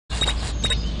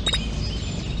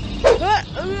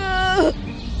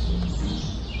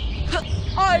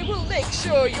I will make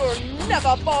sure you'll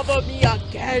never bother me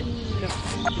again.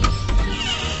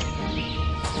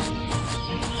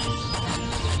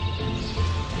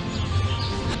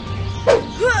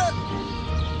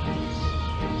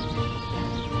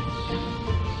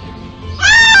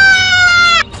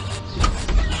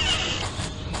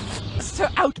 To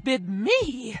outbid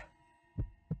me.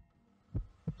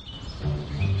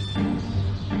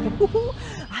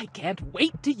 I can't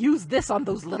wait to use this on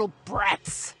those little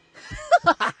brats.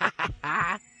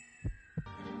 I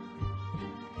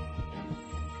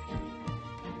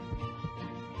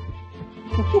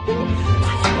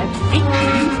can't wait to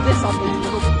use this on those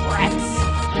little brats.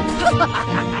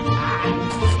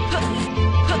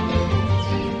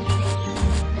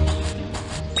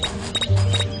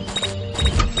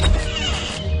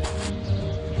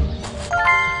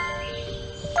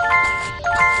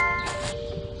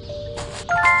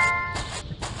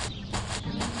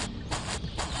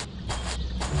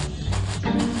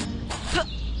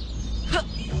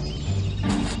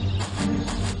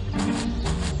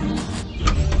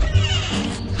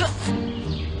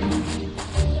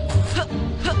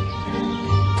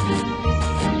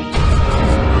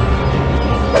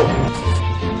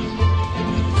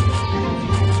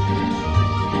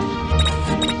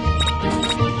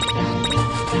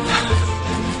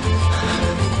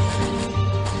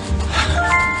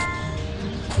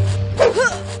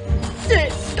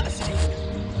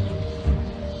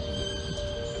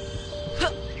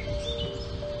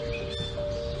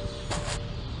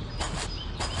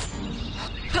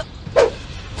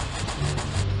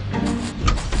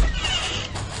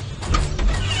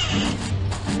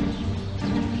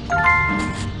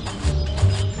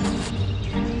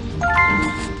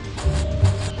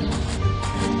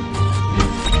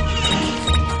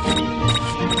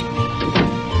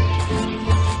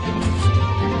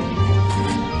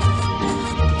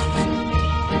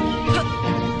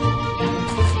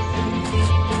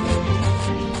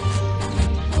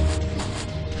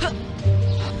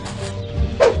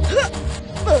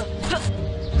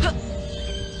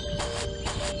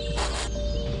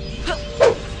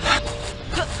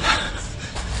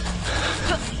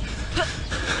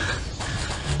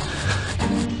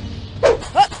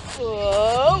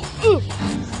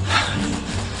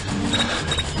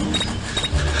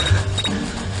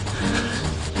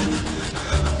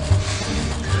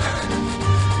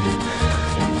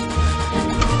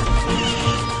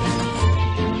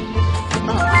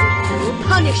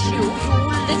 Punish you,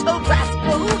 you little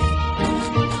rascal!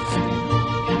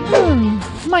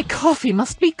 My coffee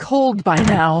must be cold by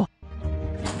now.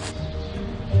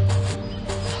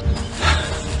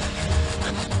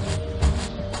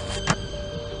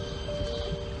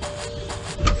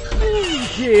 Oh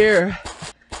dear.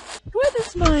 Where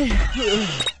does my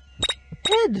head?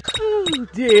 Oh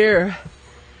dear.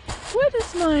 Where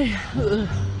does my head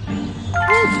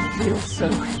feel so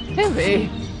heavy?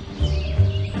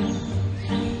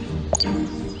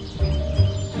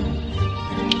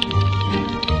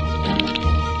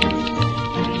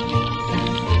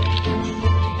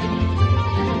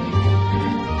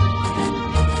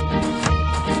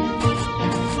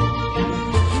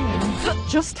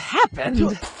 Just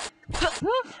happened.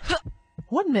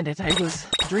 1 minute I was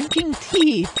drinking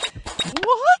tea.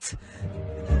 What?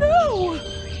 No!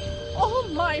 All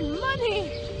my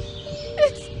money!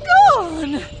 It's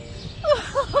gone!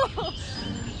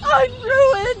 I'm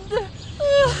ruined!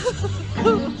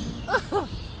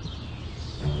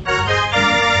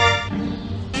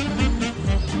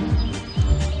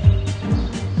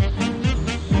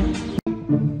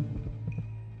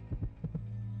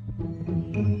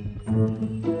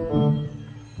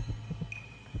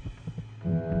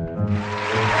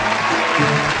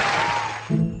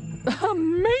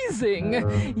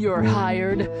 Amazing! You're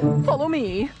hired. Follow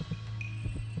me.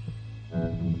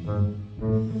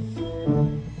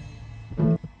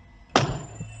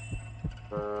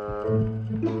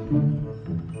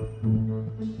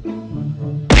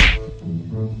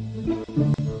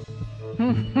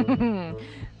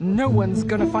 No one's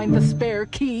gonna find the spare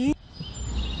key.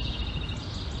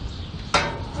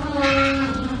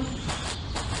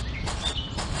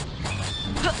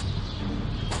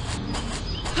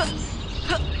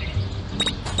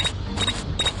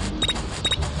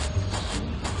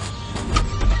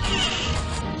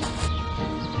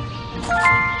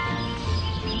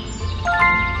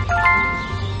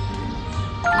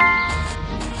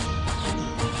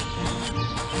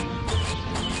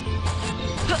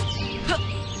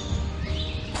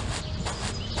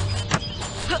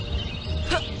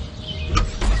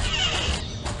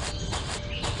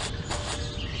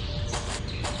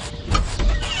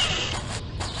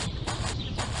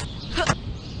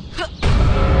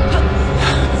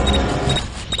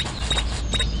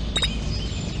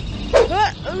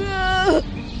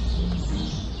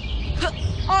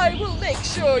 I will make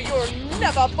sure you'll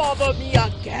never bother me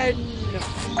again.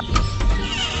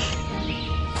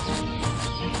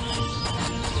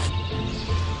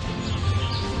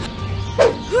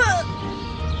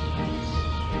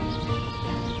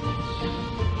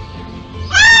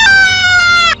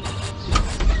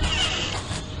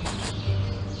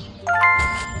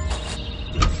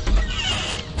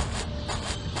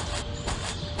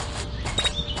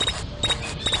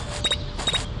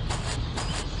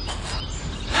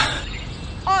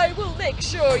 I will make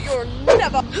sure you're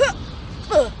never...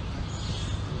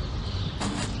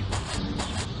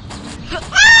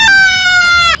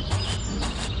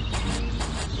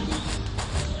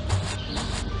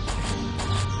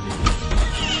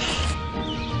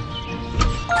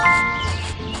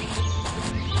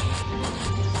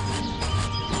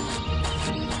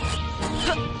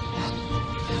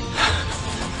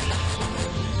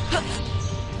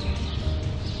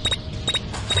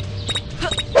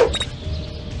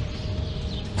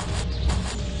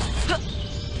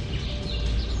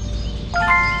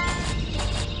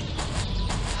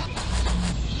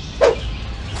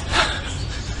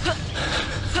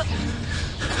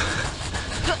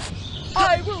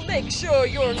 I will make sure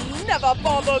you'll never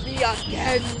bother me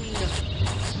again.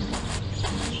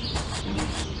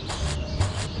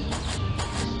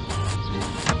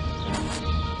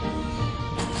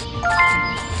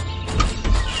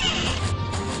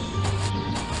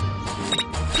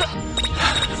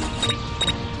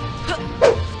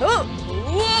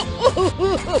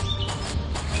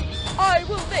 I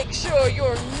will make sure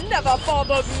you'll never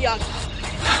bother me again.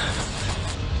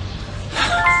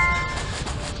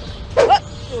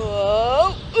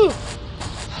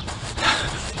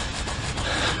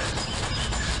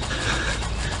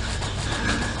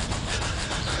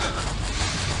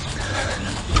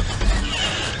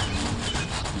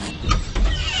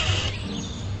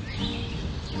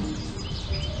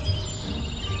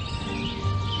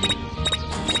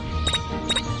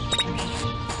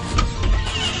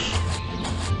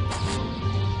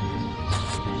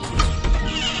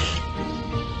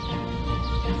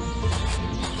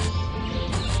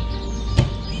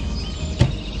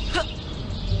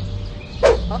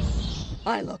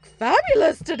 I look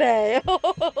fabulous today!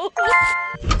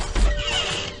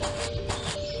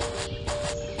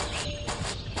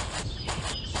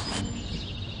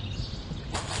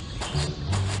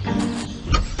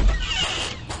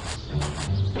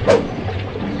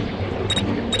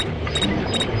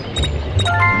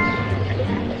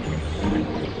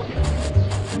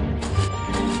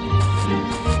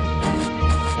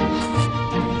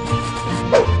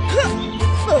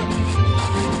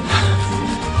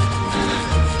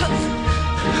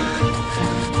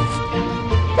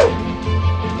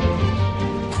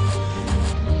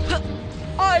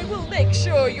 I will make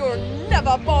sure you'll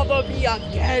never bother me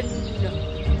again.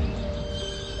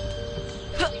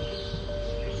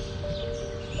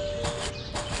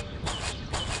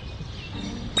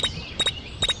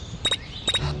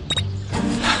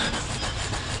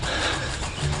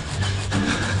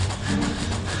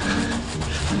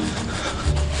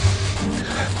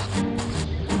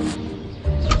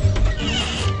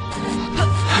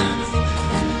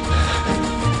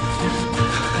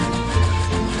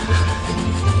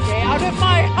 Stay out of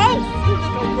my house, you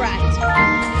little brat!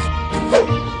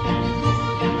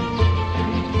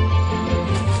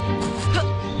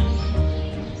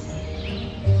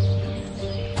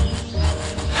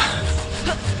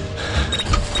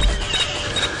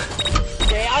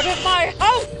 Stay out of my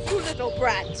house, you little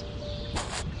brat!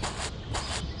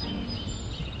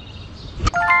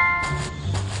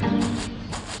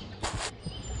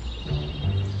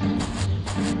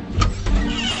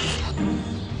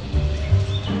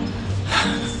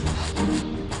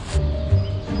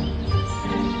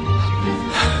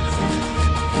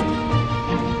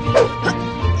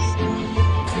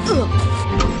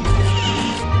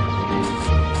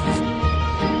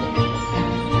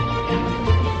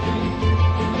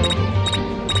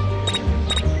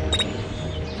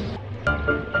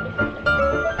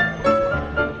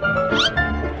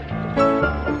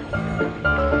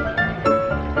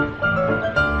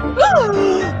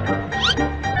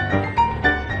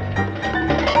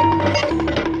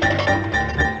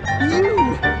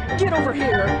 You! Get over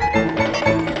here!